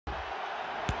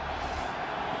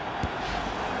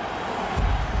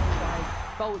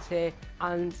faults here,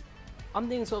 and I'm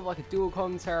doing sort of like a dual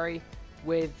commentary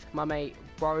with my mate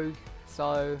Rogue.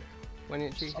 So, when you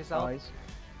introduce yourself. Guys.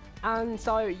 And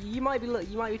so you might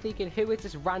be thinking, who is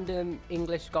this random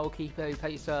English goalkeeper who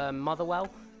plays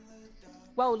Motherwell?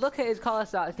 Well, look at his colour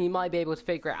stats and you might be able to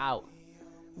figure it out.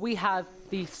 We have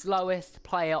the slowest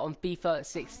player on FIFA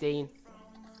 16.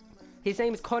 His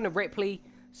name is Connor Ripley.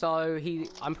 So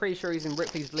I'm pretty sure he's in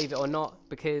Ripley's Believe It or Not,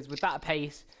 because with that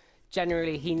pace,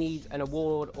 generally he needs an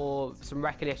award or some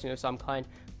recognition of some kind.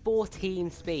 14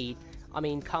 speed. I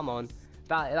mean, come on,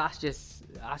 that's just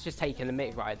taking the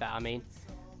mick right there. I mean,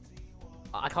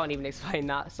 I can't even explain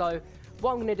that. So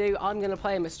what I'm gonna do, I'm gonna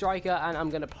play him as striker and I'm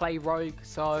gonna play rogue.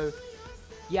 So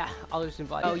yeah, I'll just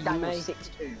invite. Oh, you may.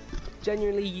 6-2.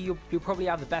 Genuinely, you'll probably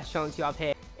have the best chance you have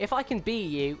here. If I can beat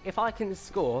you, if I can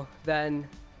score, then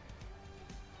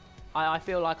I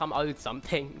feel like I'm owed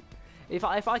something. If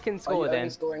I can score, then. Are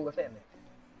you scoring with him?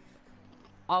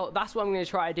 Oh, that's what I'm going to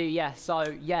try to do. Yeah. So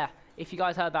yeah, if you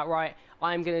guys heard that right,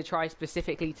 I'm going to try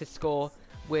specifically to score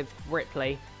with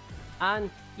Ripley, and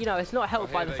you know it's not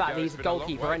helped by the fact that he's a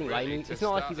goalkeeper anyway. I mean, it's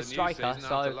not like he's a striker,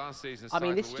 so I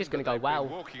mean this is just going to go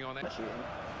well.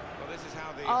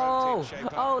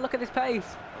 Oh, look at this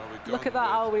pace. Look at that.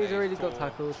 Oh, he's already got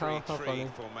tackles. How funny.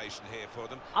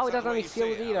 Oh, he doesn't have any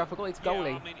skills either. I forgot he's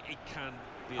goalie.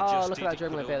 Oh, look at that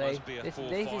dribbling ability. This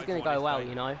is going to go well,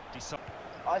 you know.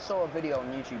 I saw a video on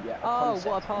YouTube, yeah. Oh,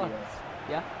 what a pass.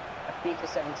 Yeah? A FIFA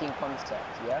 17 concept,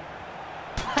 yeah?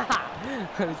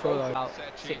 For about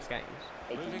 6 games.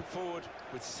 Moving forward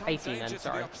with 18 then,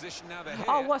 sorry.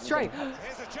 Oh, what strength?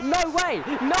 No way!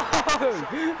 No!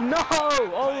 No!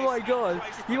 Oh my god!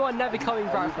 You are never coming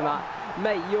back from that.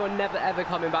 Mate, you are never ever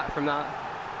coming back from that.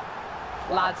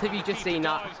 Lads, have you just seen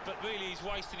that?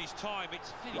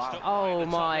 Oh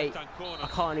my... I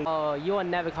can't even... Oh, you are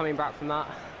never coming back from that.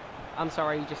 I'm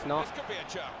sorry, you're just not.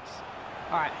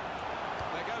 Alright.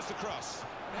 There goes the cross.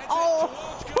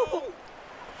 Oh!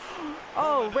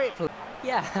 Oh, Ripley.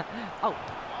 Yeah. Oh,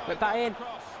 whip that in.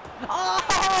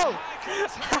 Oh!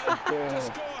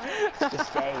 This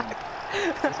game's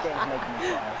making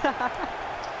me cry.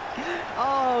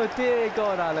 Oh dear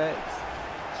God, Alex.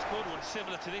 Scored one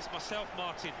similar to this myself,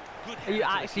 Martin. Good. Are you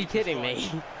actually kidding me?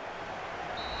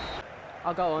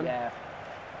 I'll go on. Yeah.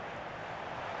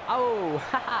 Oh,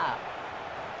 haha.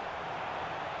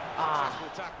 Ah.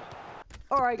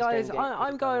 All right, guys.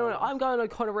 I'm going on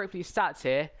Connor Ripley's stats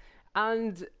here,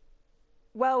 and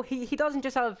well, he doesn't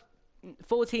just have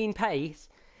 14 pace.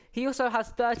 He also has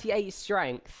 38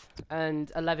 strength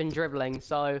and 11 dribbling.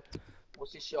 So,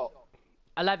 what's his shot?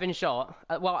 11 shot.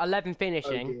 Well, 11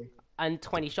 finishing and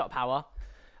 20 shot power.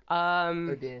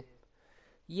 Oh dear.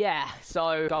 Yeah.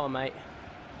 So go on, mate.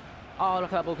 Oh,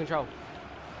 look at that ball control.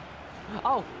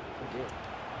 Oh. Oh dear.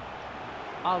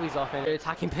 Oh, he's off in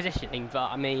attacking positioning,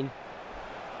 but I mean.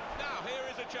 Now here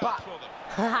is a chance for them.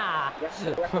 Haha.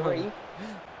 Referee.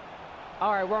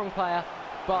 Alright, wrong player,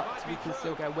 but we can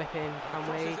still go whipping, can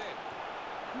we?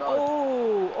 No.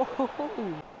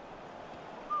 Oh!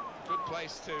 Good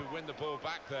place to win the ball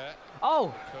back there.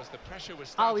 Oh! Because the pressure was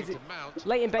starting to mount.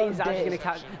 Leighton Baines is actually going to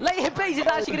catch. Leighton Baines is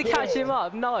actually going to catch him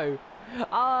up. No.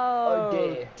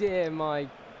 Oh dear, my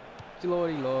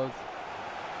lordy lords.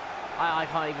 I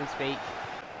can't even speak.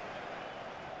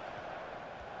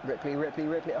 Ripley.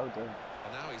 Oh dear.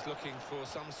 And now he's looking for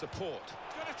some support.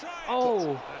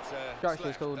 Oh!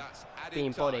 That's called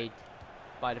being bodied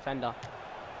by a defender.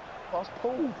 Pass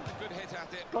pulled. Good hit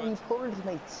at it. Oh, you pulled,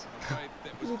 mate.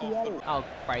 Oh,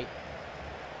 great.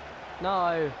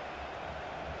 No.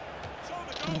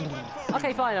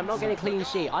 Okay, fine. I'm not getting a clean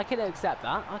sheet. I can accept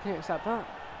that.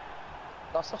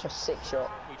 That's such a sick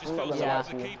shot. Yeah,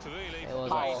 it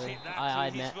was actually. I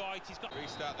admit.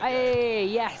 Hey,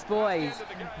 yes, boys.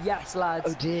 Yes, lads.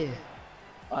 Oh dear.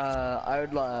 I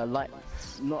would not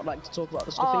like to talk about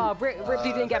this. Oh,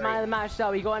 Ripley didn't get man of the match,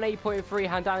 so he got an 8.3.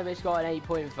 Handanovic got an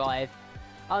 8.5.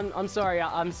 I'm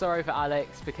sorry for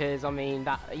Alex, because I mean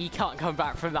that he can't come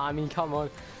back from that. I mean, come on,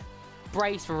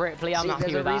 brace for Ripley. I'm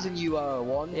happy with that. There's a reason you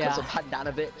won, because of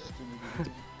Handanovic.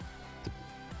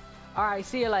 All right,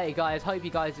 see you later, guys. Hope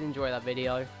you guys enjoy that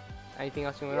video. Anything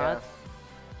else you want to add?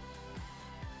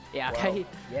 Yeah. Okay.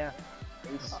 Yeah.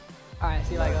 All right,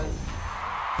 see you later, guys.